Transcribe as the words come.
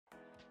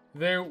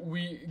There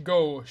we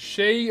go.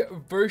 Shay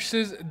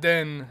versus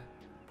Den.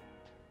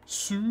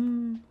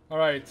 Soooooo.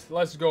 Alright,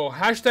 let's go.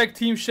 Hashtag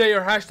Team Shay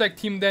or hashtag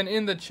Team Den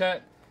in the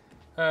chat.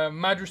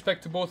 Mad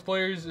respect to both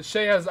players.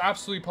 Shay has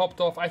absolutely popped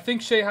off. I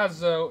think Shay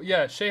has,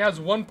 yeah, Shay has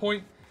 1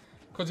 point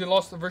because he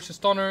lost versus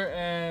Stunner.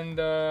 And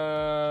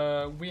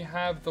we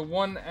have the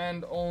one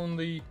and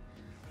only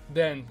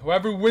Den.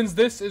 Whoever wins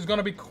this is going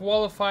to be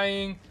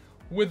qualifying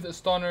with the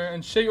Stunner.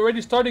 And Shay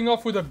already starting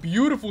off with a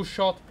beautiful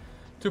shot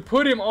to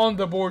put him on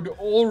the board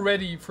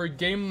already for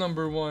game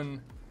number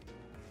 1.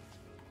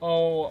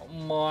 Oh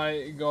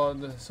my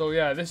god. So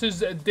yeah, this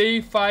is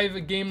day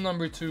 5, game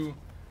number 2.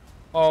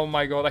 Oh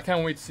my god, I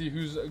can't wait to see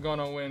who's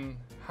gonna win.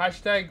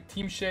 Hashtag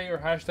Team Shay or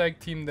hashtag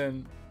Team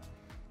Den.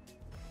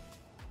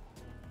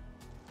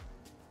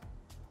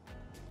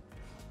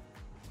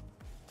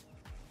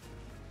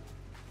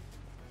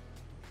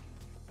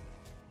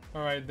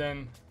 Alright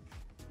then.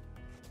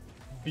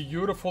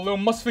 Beautiful little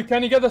Musfit.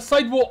 Can he get the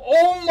sidewall?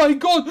 Oh my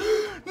god!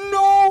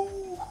 No!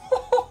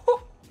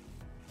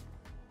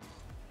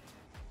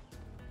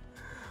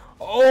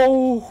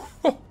 Oh!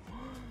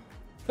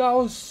 That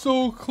was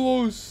so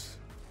close.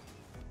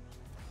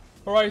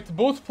 Alright,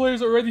 both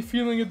players are already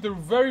feeling it. They're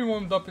very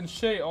warmed up. And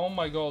Shay, oh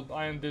my god,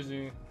 I am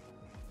dizzy.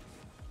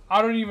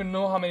 I don't even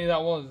know how many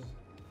that was.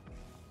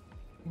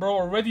 Bro,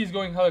 already he's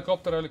going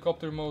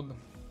helicopter mode.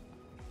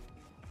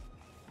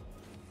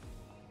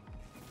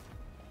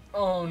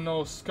 Oh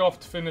no,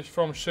 scuffed finish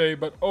from Shay,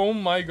 but oh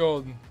my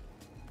god.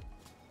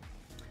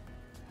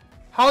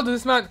 How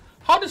does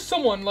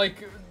someone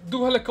like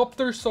do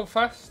helicopters so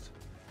fast?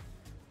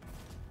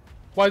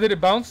 Why did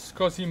it bounce?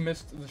 Because he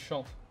missed the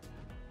shot.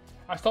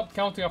 I stopped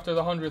counting after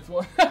the 100th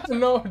one.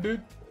 No,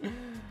 dude.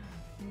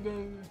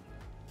 No.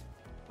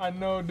 I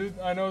know, dude.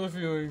 I know the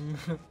feeling.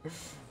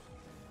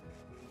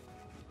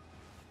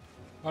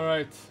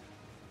 Alright.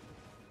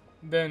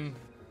 Then.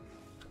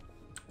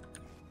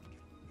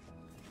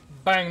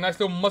 Bang. Nice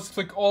little must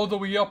flick all the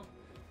way up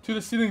to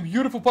the ceiling.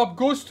 Beautiful pop.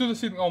 Goes to the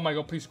ceiling. Oh my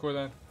god, please score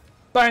that.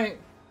 Bang.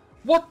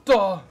 What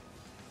the?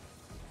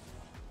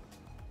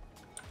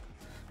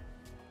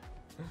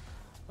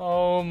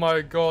 Oh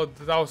my god,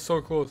 that was so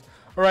close.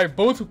 Alright,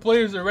 both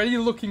players already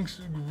looking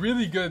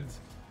really good.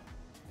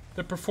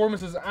 The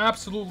performance is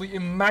absolutely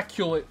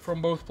immaculate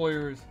from both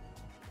players.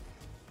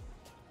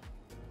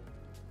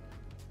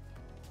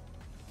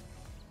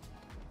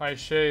 Alright,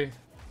 Shay.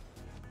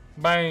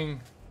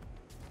 Bang.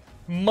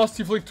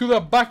 Musty flick to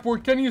the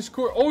backboard. Can he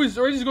score? Oh, he's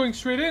already going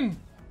straight in.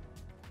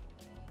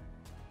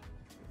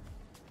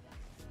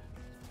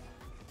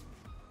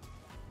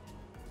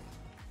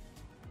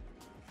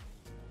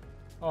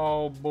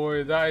 Oh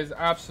boy, that is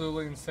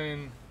absolutely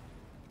insane.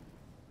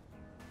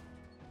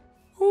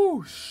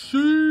 Oh,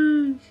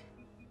 sheesh.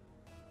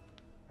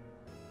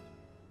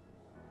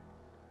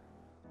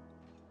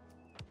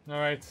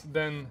 Alright,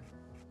 then.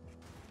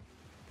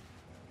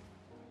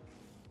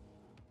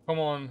 Come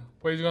on.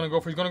 What is he gonna go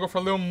for? He's gonna go for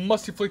a little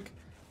musty flick.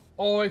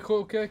 Oh,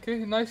 okay,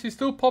 nice. He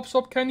still pops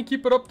up. Can he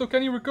keep it up though?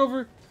 Can he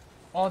recover?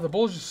 Oh, the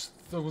ball just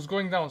was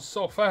going down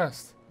so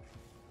fast.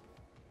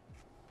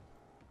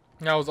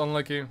 That was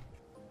unlucky.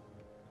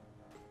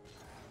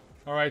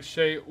 Alright,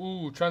 Shay.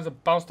 Ooh, trying to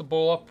bounce the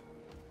ball up.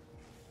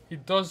 He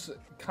does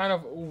kind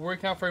of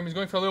work out for him. He's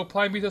going for a little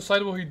plan beat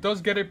sidewall. He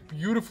does get it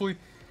beautifully.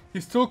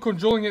 He's still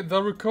controlling it.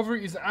 The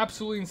recovery is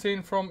absolutely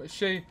insane from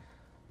Shay.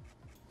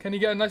 Can he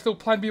get a nice little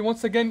plan B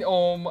once again?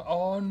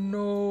 Oh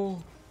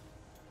no.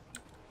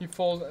 He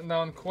falls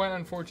down. Quite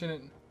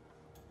unfortunate.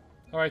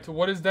 Alright,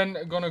 what is Den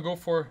gonna go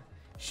for?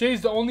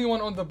 Shay's the only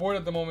one on the board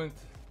at the moment.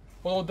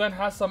 Although Den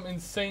has some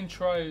insane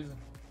tries.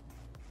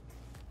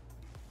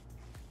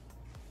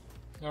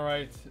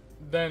 Alright,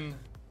 then.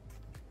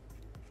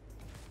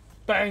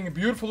 Bang,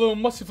 beautiful little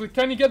musty flick.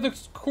 Can he get the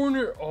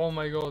corner? Oh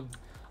my god.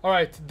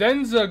 Alright,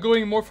 Den's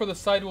going more for the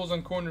sidewalls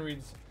and corner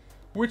reads.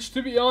 Which,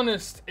 to be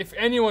honest, if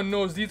anyone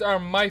knows, these are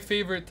my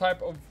favorite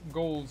type of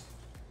goals.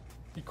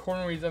 The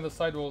corner reads and the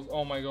sidewalls.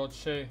 Oh my god,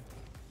 Shay.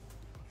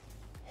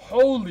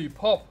 Holy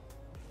pop.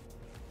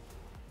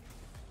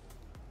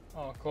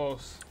 Oh,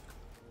 close.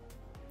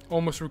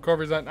 Almost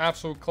recovers that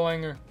absolute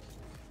clanger.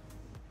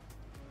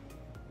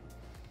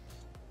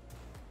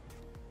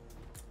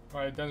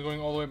 Alright, Den's going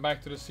all the way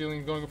back to the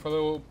ceiling. Going for a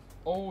little...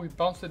 Oh, he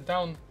bounced it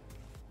down.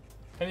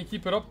 Can he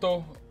keep it up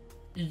though?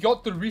 He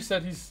got the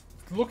reset. He's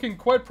looking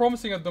quite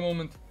promising at the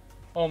moment.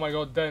 Oh my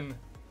god, Den.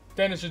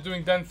 Den is just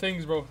doing Den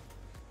things, bro.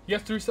 He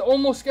has to reset.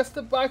 Almost gets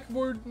the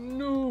backboard.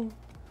 No.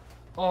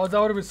 Oh, that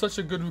would have been such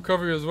a good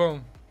recovery as well.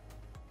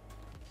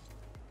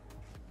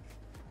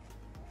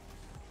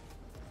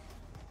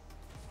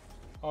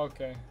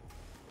 Okay.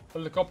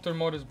 Helicopter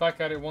mode is back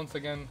at it once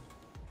again.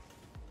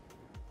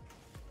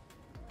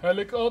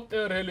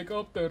 Helicopter,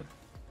 helicopter.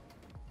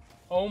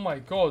 Oh my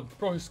god.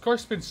 Bro, his car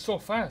spins so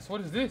fast.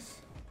 What is this?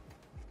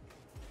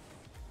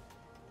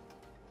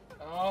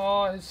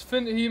 Oh,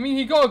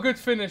 he got a good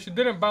finish. It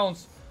didn't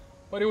bounce.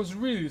 But it was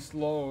really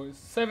slow. It's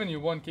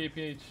 71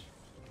 kph.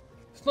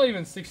 It's not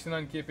even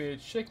 69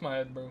 kph. Shake my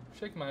head, bro.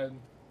 Shake my head.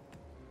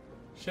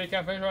 Shay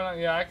can't finish right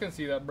now? Yeah, I can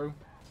see that, bro.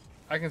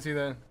 I can see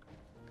that.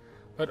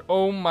 But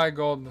oh my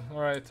god.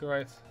 Alright,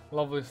 alright.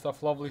 Lovely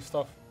stuff, lovely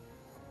stuff.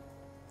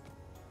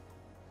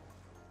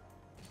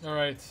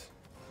 Alright.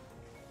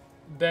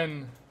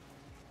 Then,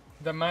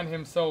 the man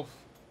himself.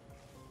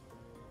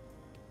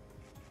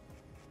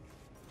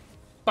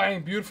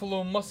 Bang, beautiful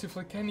little musty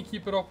flick. Can he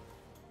keep it up?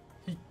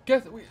 He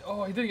gets.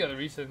 Oh, he didn't get the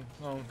reset.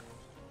 Oh.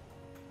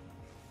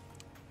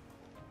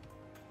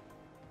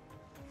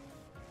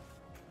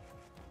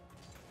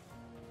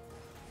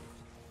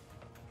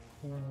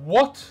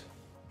 What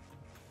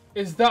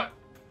is that?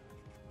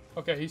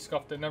 Okay, he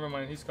scuffed it. Never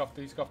mind. He scuffed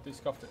it. He scuffed it. He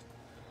scuffed it.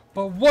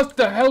 But what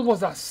the hell was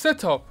that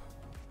setup?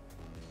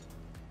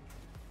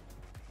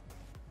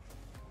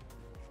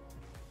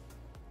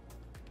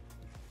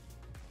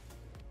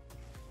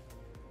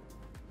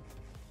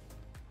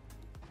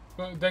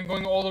 Then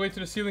going all the way to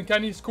the ceiling.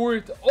 Can he score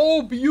it?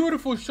 Oh,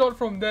 beautiful shot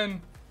from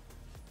Den.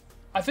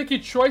 I think he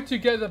tried to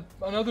get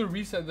another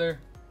reset there.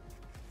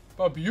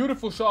 But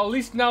beautiful shot. At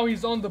least now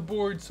he's on the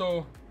board,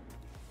 so...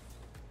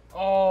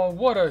 Oh,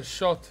 what a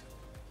shot.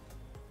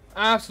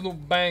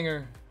 Absolute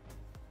banger.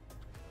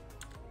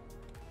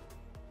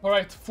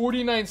 Alright,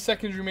 49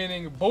 seconds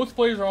remaining. Both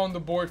players are on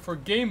the board for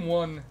game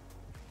 1.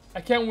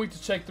 I can't wait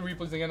to check the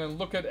replays again and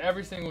look at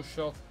every single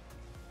shot.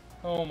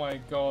 Oh my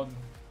god.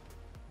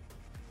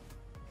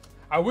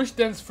 I wish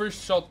Den's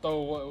first shot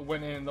though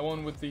went in. The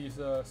one with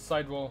the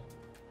sidewall.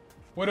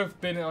 Would have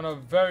been on a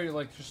very,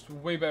 like, just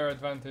way better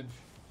advantage.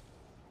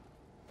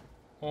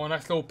 Oh, a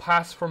nice little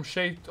pass from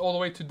Shay all the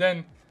way to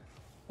Den.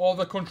 All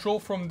the control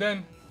from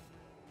Den.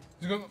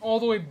 He's going all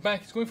the way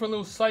back. He's going for a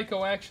little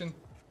psycho action.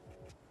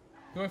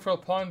 Going for a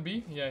plan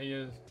B? Yeah, he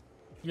is.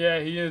 Yeah,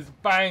 he is.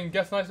 Bang!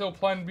 Gets a nice little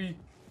plan B.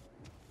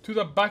 To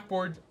the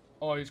backboard.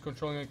 Oh, he's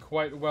controlling it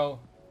quite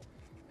well.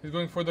 He's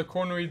going for the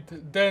corner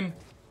read. Den.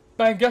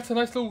 Bang! Gets a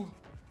nice little...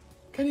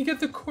 Can he get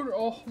the corner?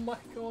 Oh my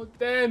god,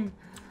 Den!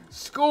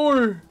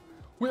 Score!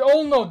 We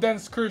all know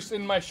Den's cursed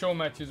in my show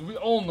matches. We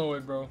all know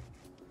it, bro.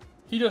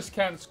 He just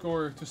can't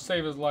score to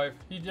save his life.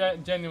 He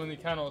genuinely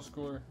cannot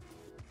score.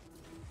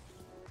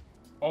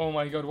 Oh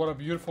my god, what a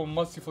beautiful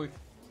musty flick.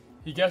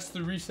 He gets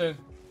the reset.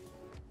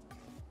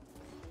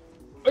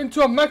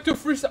 Into a Macto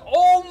freestyle.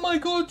 Oh my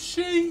god,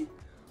 Shay!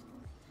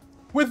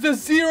 With the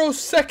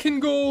 0-second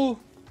goal.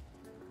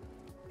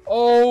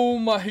 Oh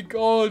my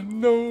god,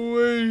 no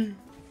way.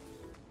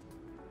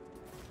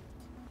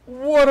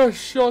 What a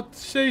shot.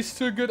 Shay's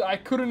too good. I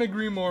couldn't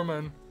agree more,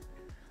 man.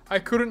 I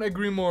couldn't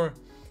agree more.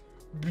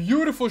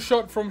 Beautiful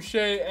shot from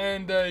Shay.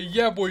 And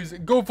yeah, boys,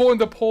 go vote in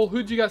the poll.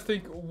 Who do you guys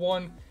think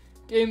won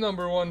game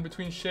number 1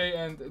 between Shay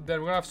and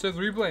then we're gonna have to the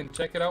replay and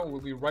check it out. We'll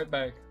be right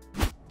back.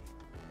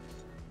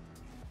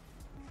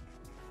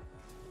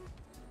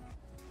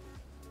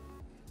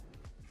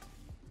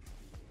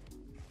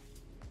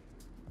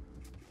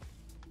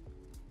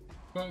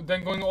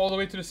 Then going all the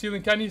way to the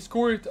ceiling. Can he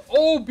score it?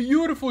 Oh,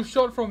 beautiful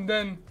shot from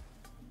Den.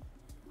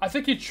 I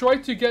think he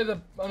tried to get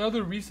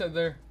another reset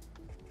there.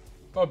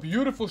 But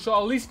beautiful shot.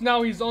 At least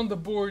now he's on the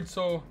board,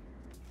 so...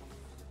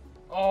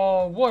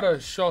 Oh, what a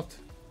shot.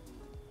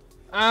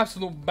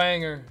 Absolute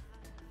banger.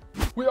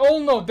 We all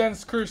know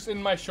Den's cursed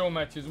in my show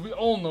matches. We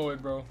all know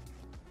it, bro.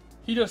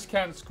 He just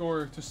can't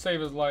score to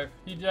save his life.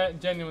 He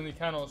genuinely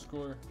cannot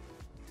score.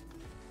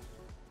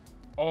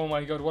 Oh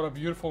my god, what a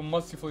beautiful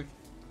musty flick.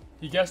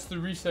 He gets the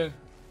reset.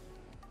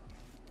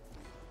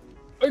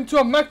 Into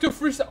a Macto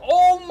freestyle.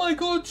 Oh my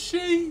god,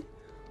 Shay!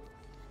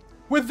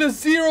 With the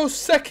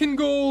 0-second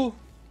goal.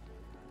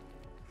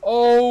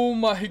 Oh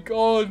my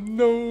god,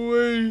 no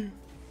way.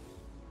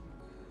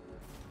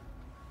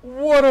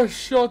 What a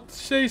shot.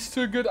 Shay's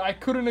too good. I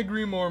couldn't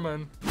agree more,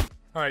 man.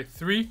 Alright,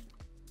 3,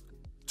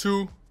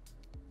 2,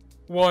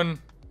 1.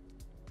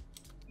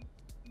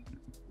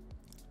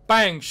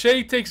 Bang!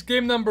 Shay takes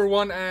game number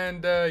 1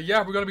 and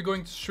yeah, we're gonna be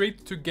going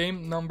straight to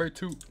game number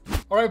 2.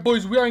 Alright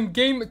boys, we are in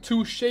game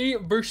 2, Shay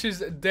versus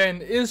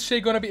Den. Is Shay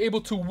gonna be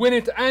able to win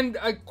it and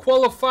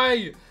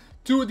qualify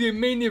to the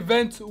main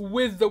event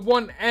with the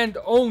one and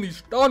only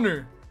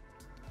Stunner?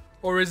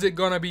 Or is it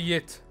gonna be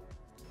it?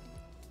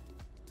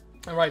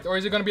 Alright, or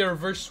is it gonna be a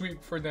reverse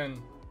sweep for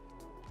Den?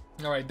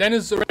 Alright, Den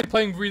is already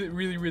playing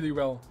really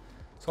well.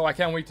 So I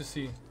can't wait to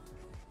see.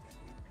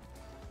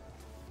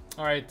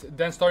 Alright,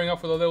 Den starting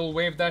off with a little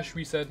wave dash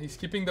reset. He's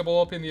keeping the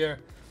ball up in the air.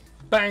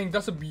 Bang!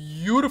 That's a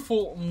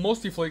beautiful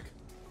musty flick.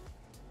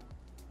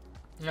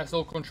 Nice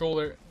little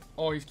controller.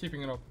 Oh, he's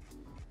keeping it up.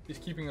 He's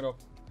keeping it up.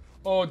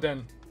 Oh,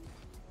 Den.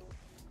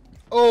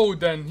 Oh,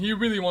 Den. He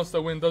really wants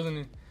to win, doesn't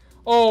he?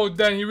 Oh,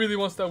 Den. He really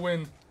wants to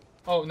win.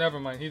 Oh, never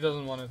mind. He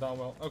doesn't want it that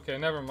well. Okay,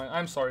 never mind.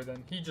 I'm sorry,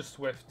 Den. He just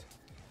swift.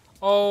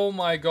 Oh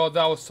my god,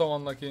 that was so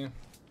unlucky.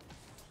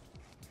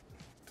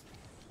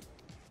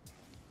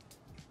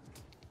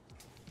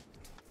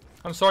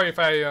 I'm sorry if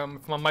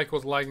my mic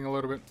was lagging a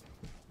little bit.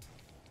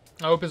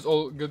 I hope it's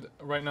all good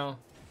right now.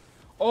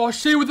 Oh,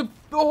 Shay with the...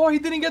 Oh, he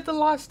didn't get the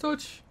last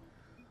touch.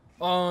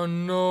 Oh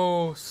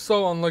no,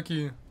 so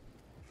unlucky.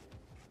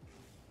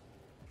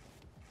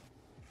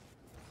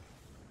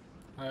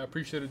 I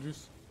appreciate it,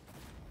 Juice.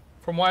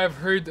 From what I've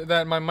heard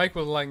that my mic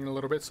was lagging a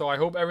little bit, so I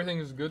hope everything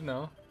is good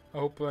now. I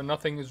hope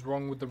nothing is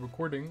wrong with the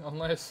recording,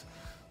 unless,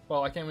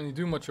 well, I can't really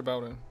do much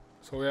about it.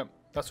 So yeah,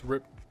 that's a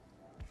rip.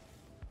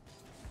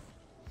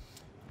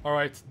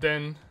 Alright,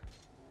 then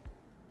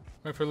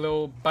went for a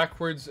little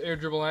backwards air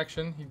dribble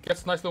action. He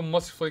gets a nice little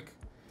musty flick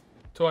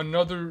to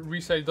another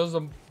reset. He does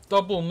a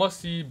double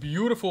musty,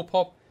 beautiful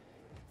pop.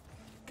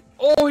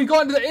 Oh, he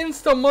got into the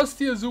insta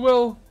musty as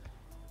well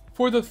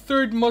for the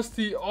third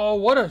musty. Oh,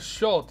 what a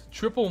shot.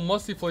 Triple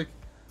musty flick.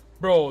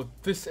 Bro,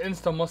 this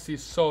insta musty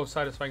is so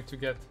satisfying to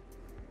get.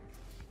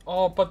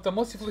 Oh, but the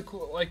musty flick,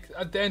 like,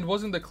 at the end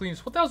wasn't the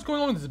cleanest. What the hell's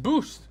going on with this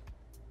boost?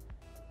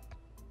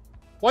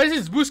 Why is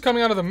his boost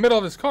coming out of the middle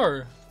of his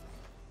car?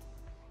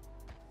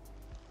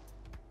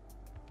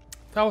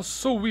 That was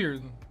so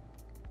weird.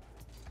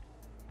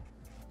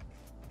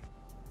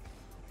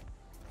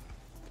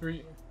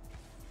 3,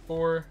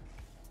 4.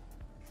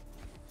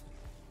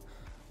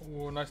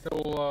 Oh, nice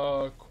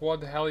little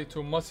quad heli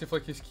to musty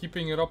flick. He's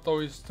keeping it up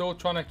though. He's still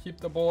trying to keep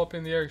the ball up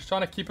in the air. He's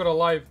trying to keep it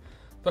alive.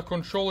 The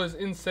control is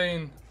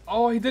insane.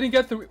 Oh, he didn't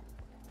get the...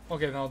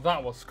 Okay, now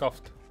that was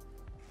scuffed.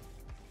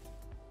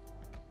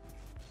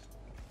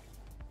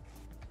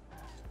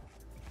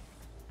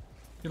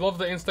 You love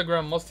the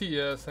Instagram musty?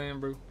 Yeah, same,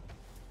 bro.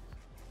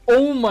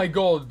 Oh my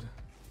god.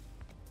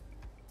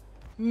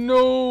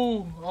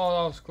 No.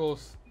 Oh, that was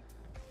close.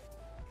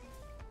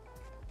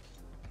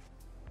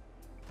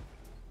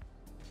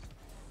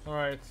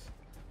 Alright.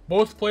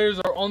 Both players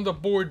are on the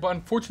board, but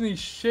unfortunately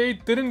Shay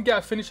didn't get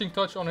a finishing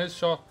touch on his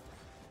shot.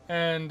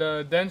 And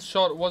Den's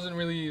shot wasn't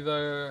really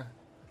the...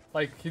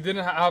 Like, he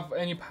didn't have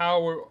any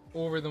power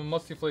over the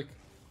musty flick.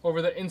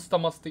 Over the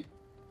insta musty.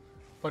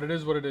 But it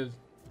is what it is.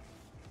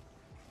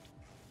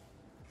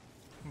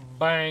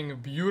 Bang.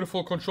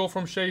 Beautiful control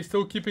from Shay.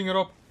 Still keeping it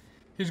up.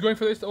 He's going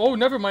for this. Oh,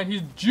 never mind.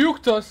 He's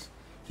juked us.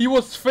 He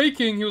was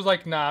faking. He was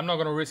like, nah, I'm not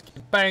going to risk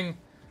it. Bang.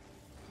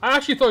 I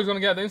actually thought he was going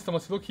to get the insta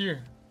musty. Look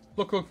here.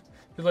 Look, look.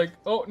 He's like,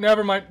 oh,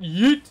 never mind.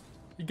 Yeet.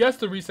 He gets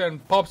the reset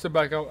and pops it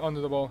back out under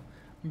the ball.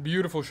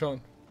 Beautiful shot.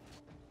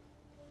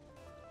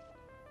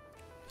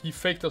 He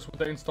faked us with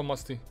the insta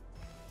musty.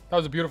 That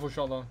was a beautiful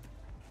shot though.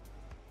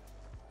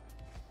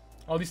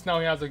 At least now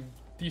he has a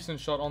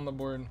decent shot on the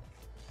board.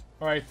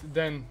 Alright,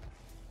 then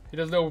he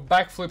does a little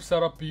backflip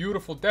setup.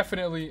 Beautiful.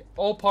 Definitely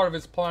all part of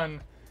his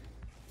plan.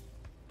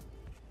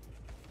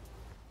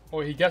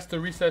 Oh, he gets the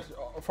reset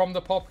from the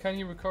pop. Can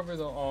he recover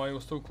though? Oh, he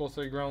was too close to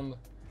the ground.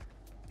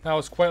 That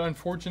was quite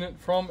unfortunate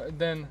from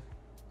then.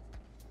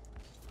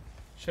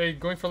 Shay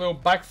going for a little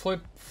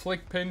backflip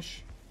flick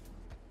pinch.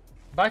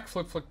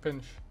 Backflip flick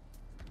pinch.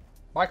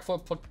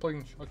 Backflip flick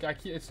pinch. Okay,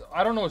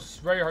 I don't know, it's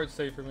very hard to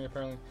say for me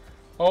apparently.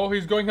 Oh,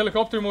 he's going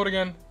helicopter mode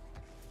again.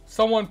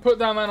 Someone put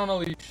that man on a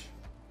leash.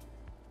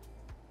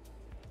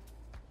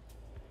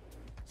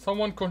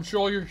 Someone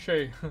control your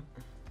Shay.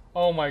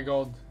 Oh my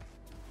god.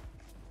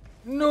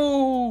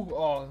 No!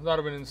 Oh, that would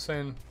have been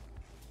insane.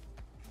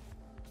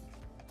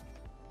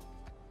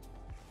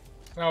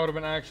 That would have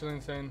been actually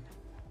insane.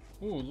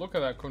 Ooh, look at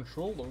that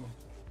control though.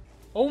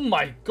 Oh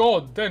my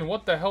god, then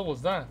what the hell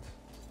was that?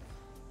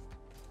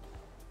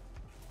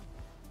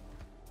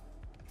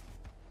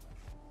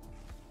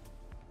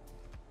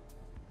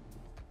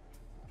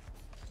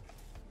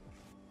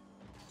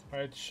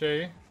 Alright,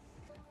 Shay.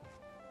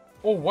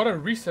 Oh, what a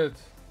reset.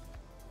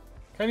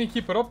 Can he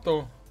keep it up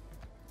though?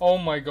 Oh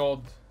my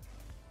god.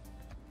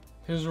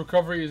 His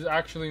recovery is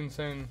actually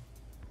insane.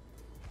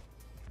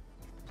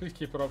 Please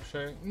keep it up,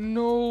 Shay.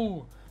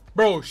 No!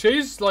 Bro,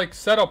 Shay's like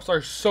setups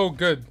are so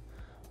good.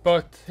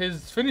 But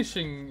his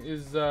finishing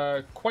is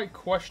quite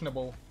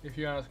questionable, if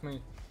you ask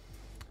me.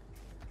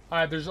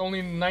 Alright, there's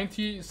only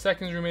 90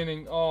 seconds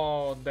remaining.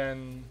 Oh,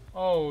 Den.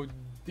 Oh,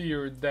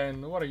 dear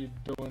Den. What are you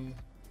doing?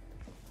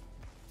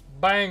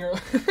 Banger.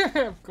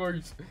 Of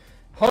course.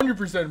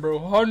 100%, bro.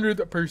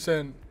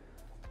 100%.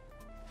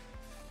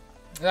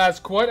 That's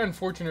quite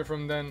unfortunate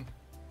from Den.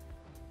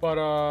 But,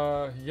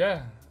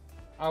 yeah.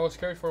 I was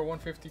carried for a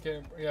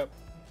 150k. Yep.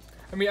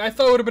 I mean, I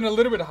thought it would have been a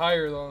little bit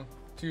higher, though,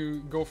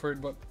 to go for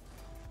it. But,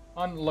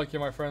 unlucky,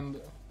 my friend.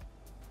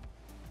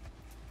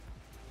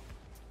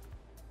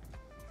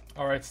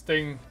 Alright,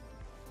 staying.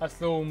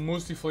 That's little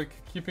Moosey flick.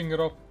 Keeping it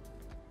up.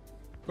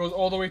 Goes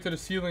all the way to the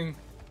ceiling.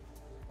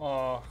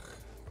 Oh,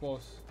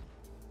 close.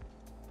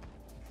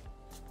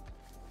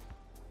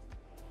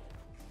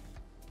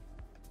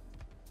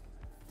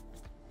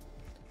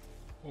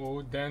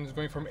 Oh, Dan's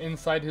going from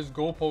inside his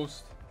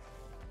goalpost.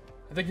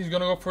 I think he's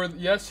gonna go for...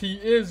 Yes, he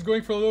is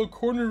going for a little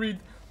corner read.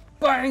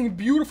 Bang!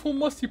 Beautiful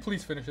musty.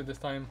 Please finish it this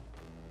time.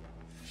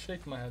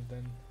 Shake my head,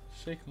 then.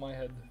 Shake my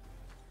head.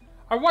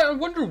 I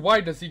wonder why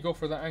does he go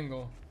for that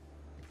angle?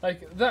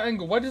 Like, that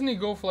angle. Why doesn't he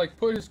go for, like,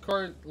 put his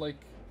car, like,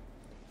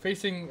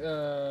 facing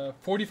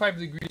 45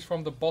 degrees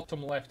from the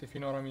bottom left, if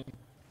you know what I mean?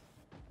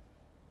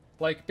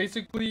 Like,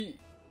 basically,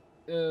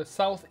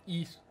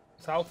 southeast.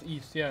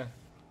 Southeast, yeah.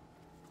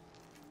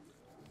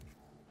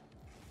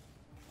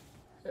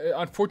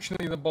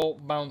 Unfortunately, the ball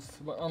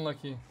bounced, but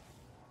unlucky.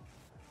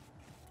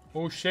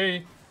 Oh,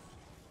 Shay.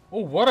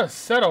 Oh, what a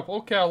setup.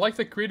 Okay, I like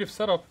the creative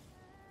setup.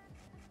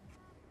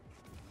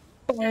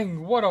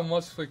 Bang! What a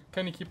must flick.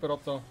 Can he keep it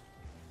up though?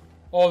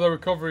 Oh, the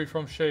recovery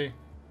from Shay.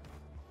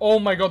 Oh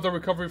my god, the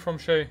recovery from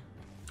Shay.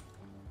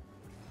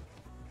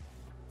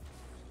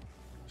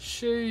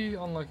 Shay,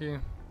 unlucky.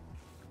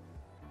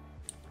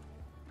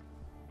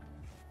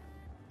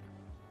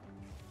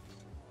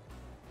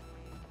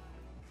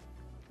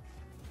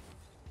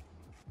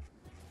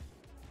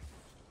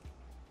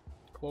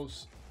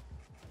 Close.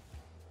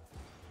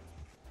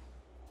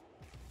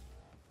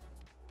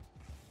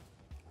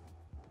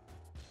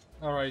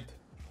 Alright.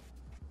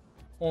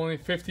 Only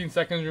 15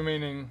 seconds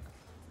remaining.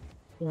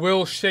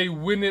 Will Shay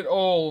win it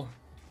all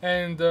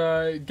and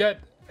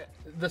get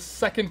the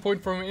second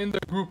point from in the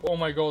group? Oh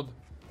my god.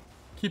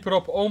 Keep it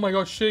up. Oh my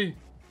god, Shay.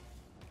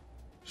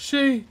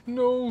 Shay,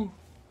 no.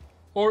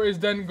 Or is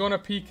Den gonna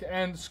peek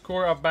and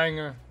score a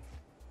banger?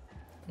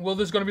 Well,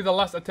 this is gonna be the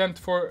last attempt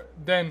for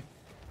Den.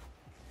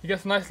 He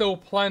gets a nice little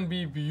plan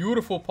B.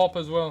 Beautiful pop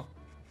as well.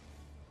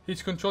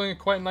 He's controlling it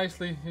quite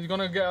nicely. He's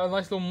gonna get a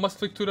nice little must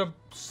flick to the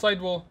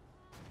sidewall.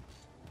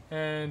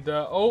 And,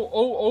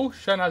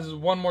 Shen has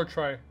one more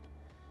try.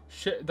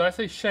 Did I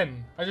say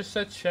Shen? I just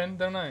said Shen,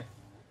 didn't I?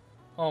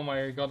 Oh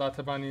my god,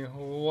 Atabani.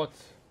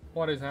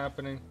 What is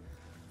happening?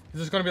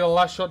 This is gonna be the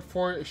last shot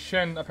for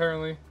Shen,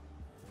 apparently.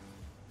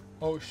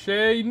 Oh,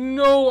 Shay,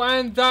 no!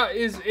 And that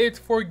is it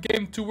for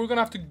game 2. We're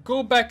gonna have to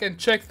go back and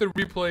check the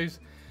replays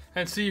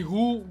and see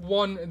who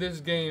won this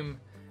game.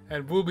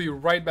 And we'll be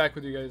right back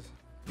with you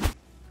guys.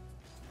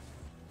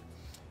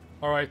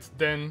 Alright,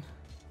 then.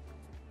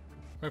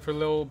 Went for a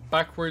little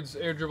backwards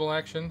air dribble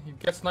action. He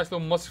gets a nice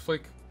little must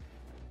flick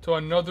to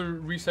another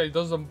reset. He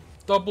does a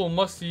double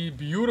musty.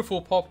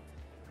 Beautiful pop.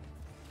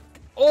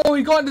 Oh,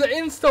 he got into the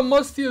insta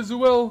musty as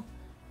well.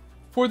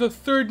 For the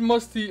third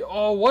musty.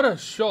 Oh, what a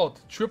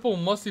shot. Triple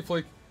musty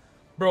flick.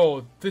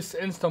 Bro, this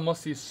insta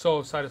musty is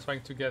so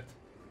satisfying to get.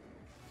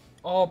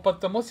 Oh,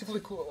 but the musty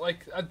flick,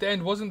 like, at the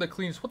end wasn't the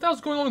cleanest. What the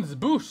hell's going on with this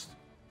boost?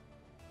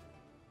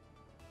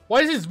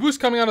 Why is this boost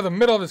coming out of the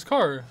middle of his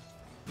car?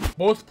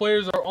 Both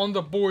players are on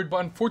the board, but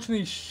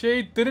unfortunately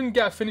Shay didn't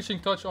get a finishing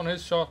touch on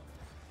his shot.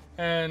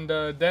 And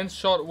Den's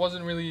shot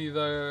wasn't really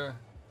the...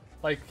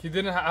 Like, he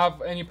didn't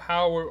have any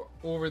power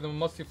over the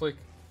musty flick.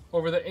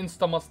 Over the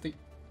insta musty.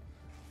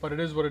 But it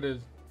is what it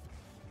is.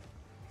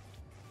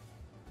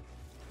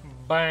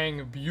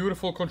 Bang.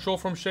 Beautiful control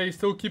from Shay.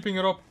 Still keeping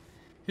it up.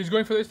 He's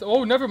going for this.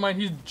 Oh, never mind.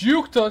 He's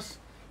juked us.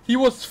 He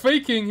was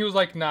faking. He was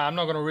like, nah, I'm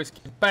not going to risk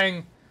it.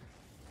 Bang.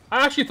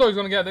 I actually thought he was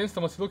going to get the insta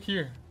musty. Look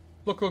here.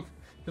 Look, look.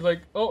 He's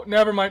like, oh,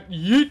 never mind.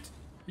 Yeet.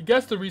 He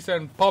gets the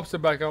reset and pops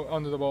it back out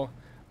under the ball.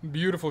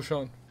 Beautiful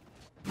shot.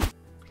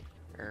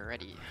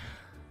 Ready.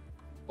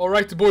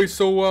 Alright, boys.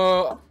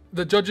 So,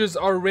 the judges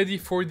are ready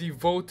for the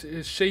vote.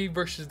 Is Shay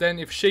versus Den.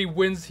 If Shay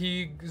wins,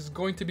 he is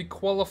going to be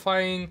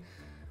qualifying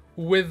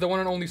with the one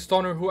and only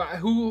Stoner,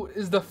 who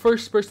is the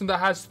first person that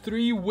has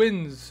 3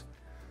 wins.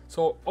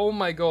 So, oh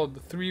my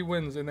god, 3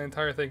 wins in the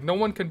entire thing. No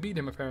one can beat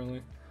him,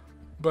 apparently.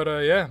 But,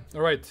 yeah.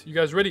 Alright, you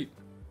guys ready?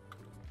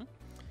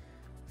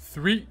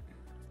 3,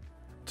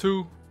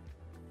 2,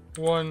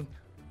 1.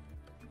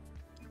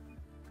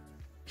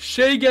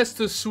 Shay gets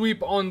to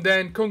sweep on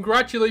Den.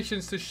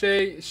 Congratulations to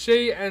Shay.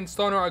 Shay and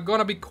Stoner are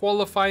gonna be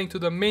qualifying to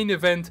the main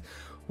event,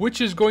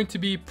 which is going to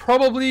be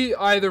probably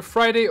either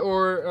Friday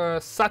or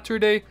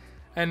Saturday,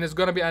 and it's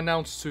gonna be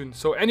announced soon.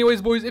 So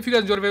anyways, boys, if you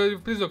guys enjoyed the video,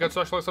 please don't forget to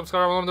like,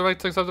 subscribe on the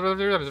right,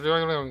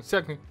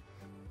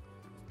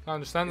 I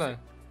understand that.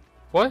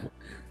 What?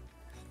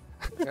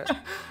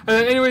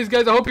 Anyways,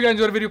 guys, I hope you guys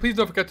enjoyed the video. Please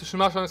don't forget to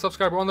smash on the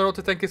subscribe. We're on the road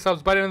to 10k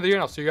subs by the end of the year,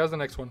 and I'll see you guys in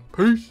the next one.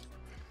 Peace.